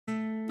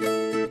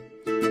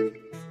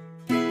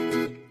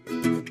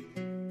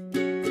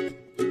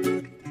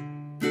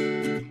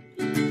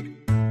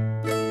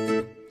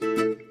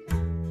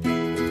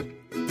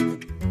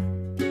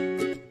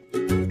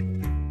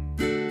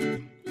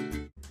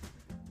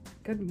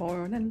Good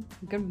morning.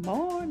 Good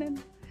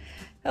morning.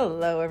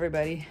 Hello,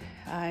 everybody.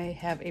 I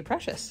have a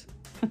Precious.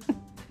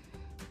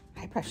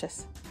 Hi,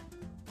 Precious.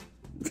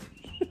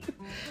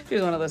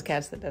 She's one of those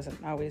cats that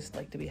doesn't always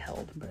like to be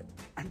held, but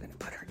I'm going to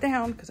put her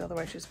down because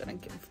otherwise she's going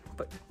to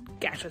put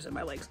gashes in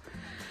my legs.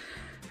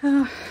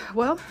 I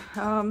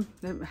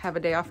have a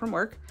day off from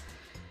work,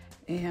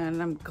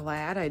 and I'm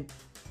glad I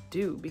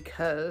do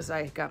because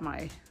I got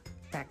my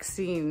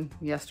vaccine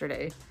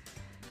yesterday.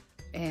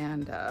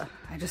 And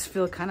I just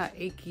feel kind of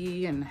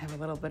achy and have a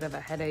little bit of a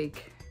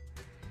headache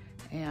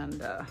and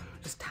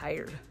just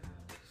tired.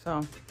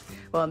 So,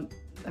 well,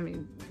 I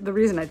mean, the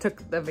reason I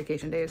took the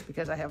vacation day is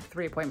because I have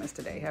 3 appointments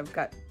today. I've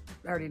got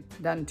already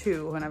done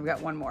 2 and I've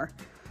got 1 more.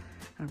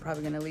 I'm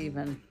probably gonna leave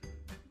in,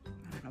 I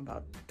don't know,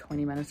 about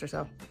 20 minutes or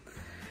so.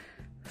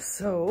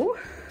 So,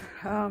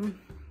 I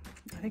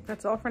think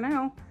that's all for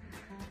now.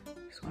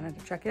 Just wanted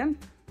to check in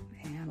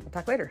and we'll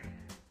talk later.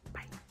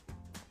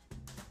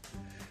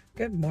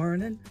 Good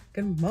morning.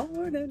 Good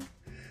morning.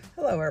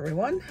 Hello,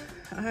 everyone.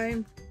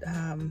 I'm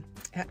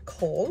at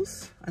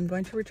Kohl's. I'm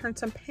going to return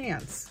some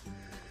pants.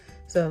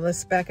 So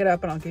let's back it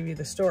up and I'll give you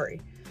the story.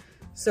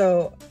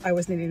 So I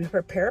was needing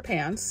a pair of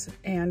pants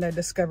and I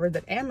discovered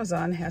that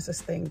Amazon has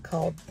this thing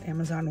called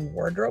Amazon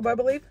Wardrobe, I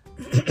believe.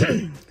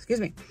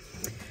 Excuse me.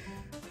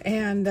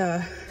 And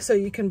so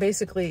you can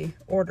basically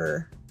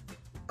order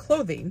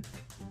clothing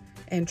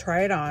and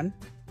try it on.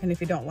 And if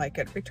you don't like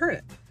it, return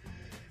it.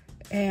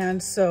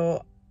 And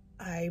so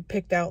I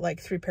picked out like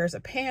 3 pairs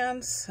of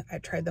pants. I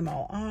tried them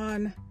all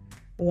on.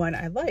 One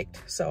I liked,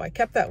 so I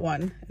kept that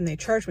one and they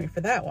charged me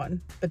for that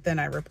one, but then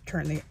I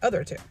returned the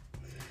other 2.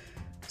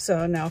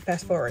 So now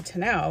fast forward to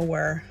now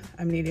where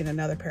I'm needing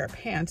another pair of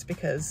pants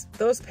because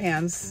those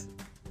pants,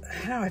 I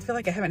don't know, I feel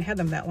like I haven't had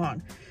them that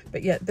long,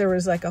 but yet there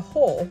was like a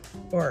hole,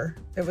 or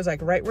it was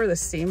like right where the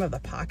seam of the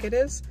pocket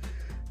is,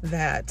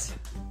 that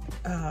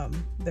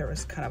there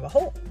was kind of a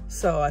hole.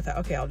 So I thought,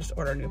 okay, I'll just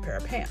order a new pair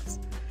of pants.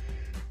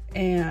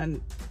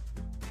 And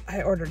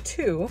I ordered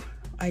 2.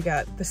 I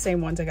got the same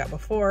ones I got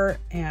before,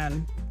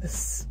 and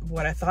this,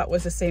 what I thought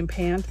was the same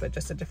pant, but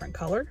just a different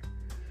color.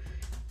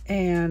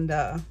 And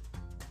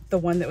the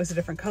one that was a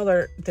different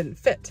color didn't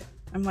fit.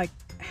 I'm like,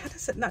 how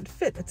does it not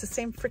fit? It's the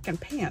same freaking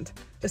pant,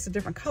 just a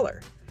different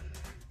color.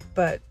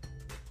 But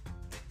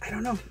I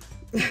don't know.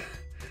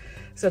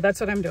 So that's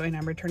what I'm doing.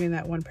 I'm returning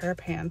that 1 pair of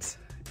pants,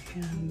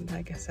 and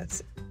I guess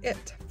that's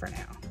it for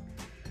now.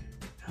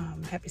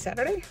 Happy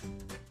Saturday,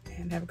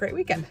 and have a great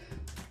weekend.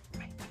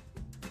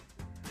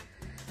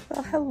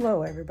 Well,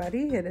 hello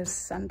everybody. It is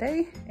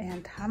Sunday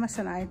and Thomas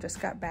and I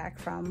just got back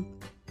from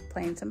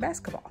playing some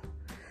basketball.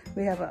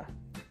 We have a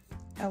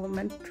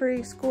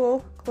elementary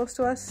school close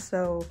to us,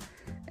 so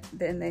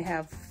then they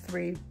have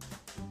 3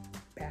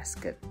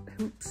 basket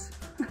hoops.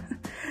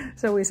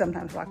 So we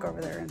sometimes walk over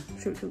there and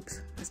shoot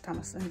hoops, as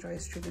Thomas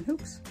enjoys shooting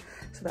hoops.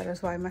 So that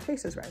is why my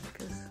face is red,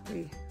 because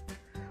we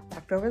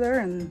walked over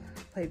there and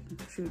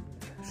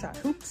shot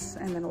hoops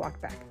and then walked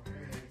back.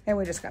 And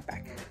we just got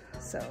back.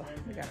 So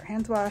we got our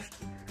hands washed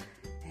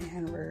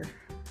and we're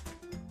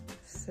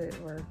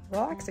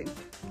relaxing.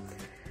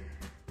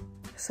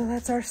 So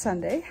that's our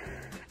Sunday.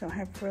 Don't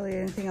have really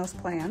anything else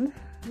planned.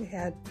 We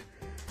had,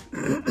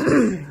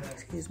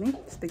 excuse me,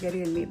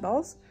 spaghetti and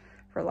meatballs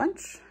for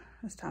lunch,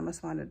 as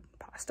Thomas wanted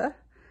pasta.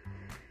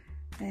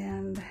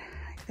 And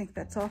I think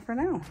that's all for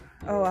now.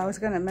 Oh, I was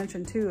gonna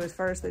mention too, as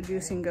far as the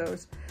juicing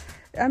goes,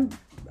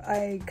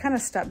 I kind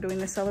of stopped doing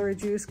the celery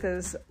juice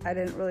because I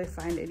didn't really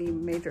find any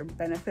major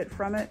benefit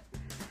from it.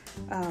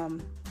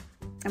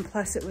 And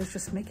plus it was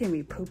just making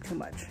me poop too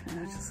much. And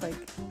I was just like,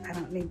 I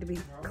don't need to be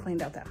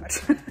cleaned out that much.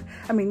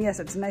 I mean, yes,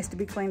 it's nice to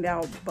be cleaned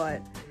out,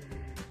 but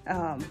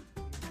I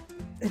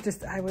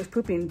was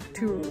pooping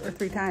 2 or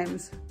 3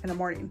 times in the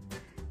morning.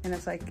 And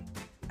it's like,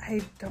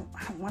 I don't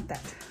want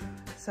that.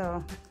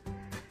 So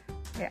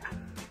yeah,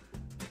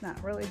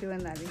 not really doing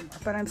that anymore.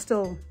 But I'm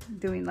still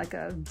doing like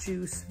a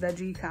juice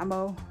veggie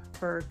combo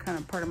for kind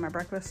of part of my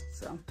breakfast.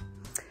 So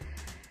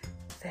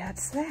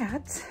that's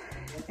that.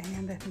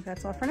 And I think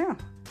that's all for now.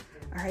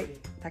 All right,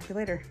 talk to you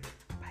later.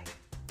 Bye.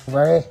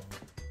 Ready?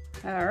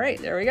 All right,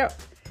 there we go.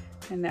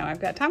 And now I've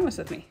got Thomas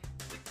with me.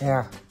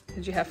 Yeah.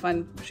 Did you have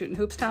fun shooting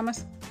hoops,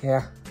 Thomas?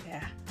 Yeah.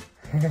 Yeah.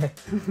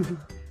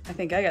 I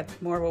think I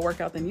got more of a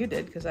workout than you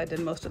did because I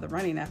did most of the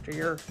running after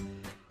your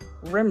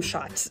rim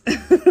shots.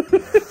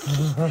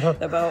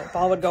 The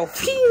ball would go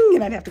ping,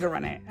 and I'd have to go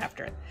run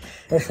after it.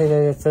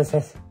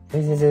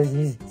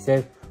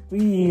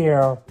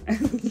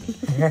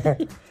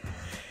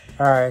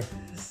 All right.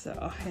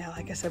 So, yeah,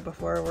 like I said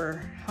before, we're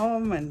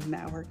home and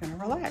now we're going to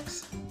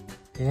relax.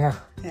 Yeah.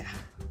 Yeah.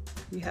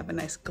 You have a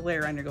nice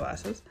glare on your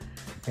glasses.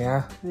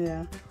 Yeah.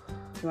 Yeah.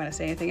 You want to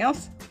say anything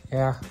else?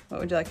 Yeah. What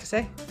would you like to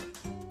say?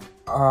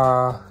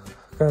 Go.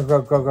 Good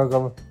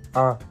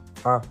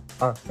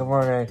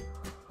morning.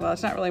 Well,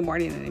 it's not really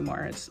morning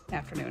anymore. It's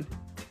afternoon.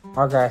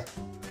 Okay.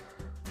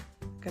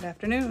 Good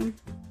afternoon.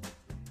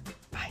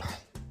 Bye.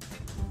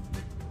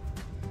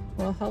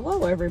 Well,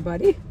 hello,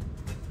 everybody.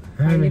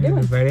 How are you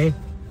doing? Ready?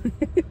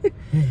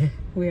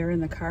 We are in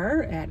the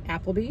car at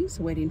Applebee's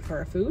waiting for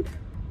our food.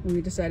 And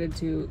we decided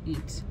to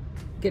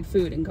get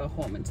food and go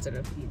home instead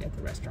of eat at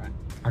the restaurant.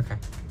 Okay.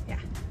 Yeah.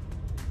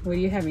 What are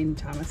you having,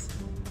 Thomas?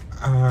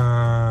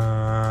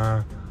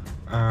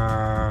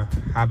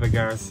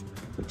 Hamburgers.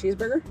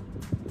 Cheeseburger?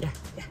 Yeah.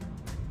 Yeah.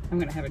 I'm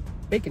gonna have a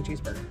bacon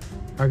cheeseburger.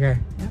 Okay.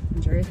 Yeah.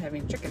 And Jerry's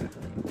having chicken,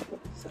 I believe.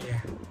 So.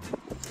 Yeah.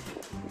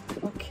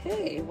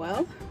 Okay,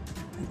 well,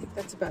 I think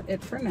that's about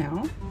it for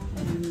now.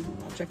 And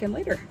I'll check in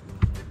later.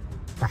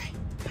 Bye.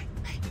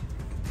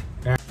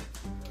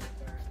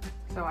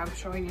 So I'm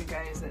showing you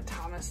guys that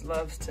Thomas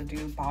loves to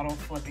do bottle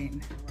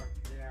flipping.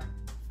 Yeah.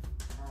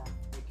 Oh,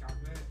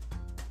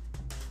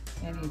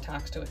 And he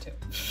talks to it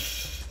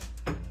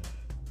too.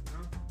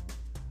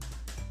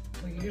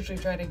 We usually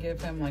try to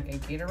give him like a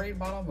Gatorade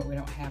bottle, but we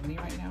don't have any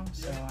right now.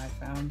 So I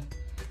found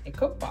a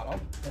Coke bottle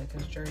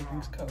because Jerry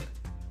drinks Coke.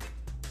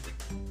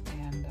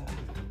 And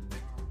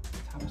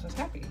Thomas is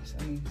happy, so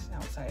he's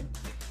outside.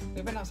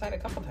 We've been outside a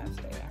couple times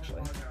today,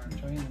 actually,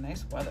 enjoying the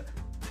nice weather.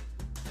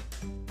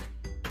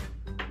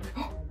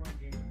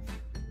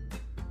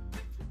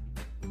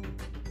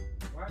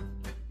 What?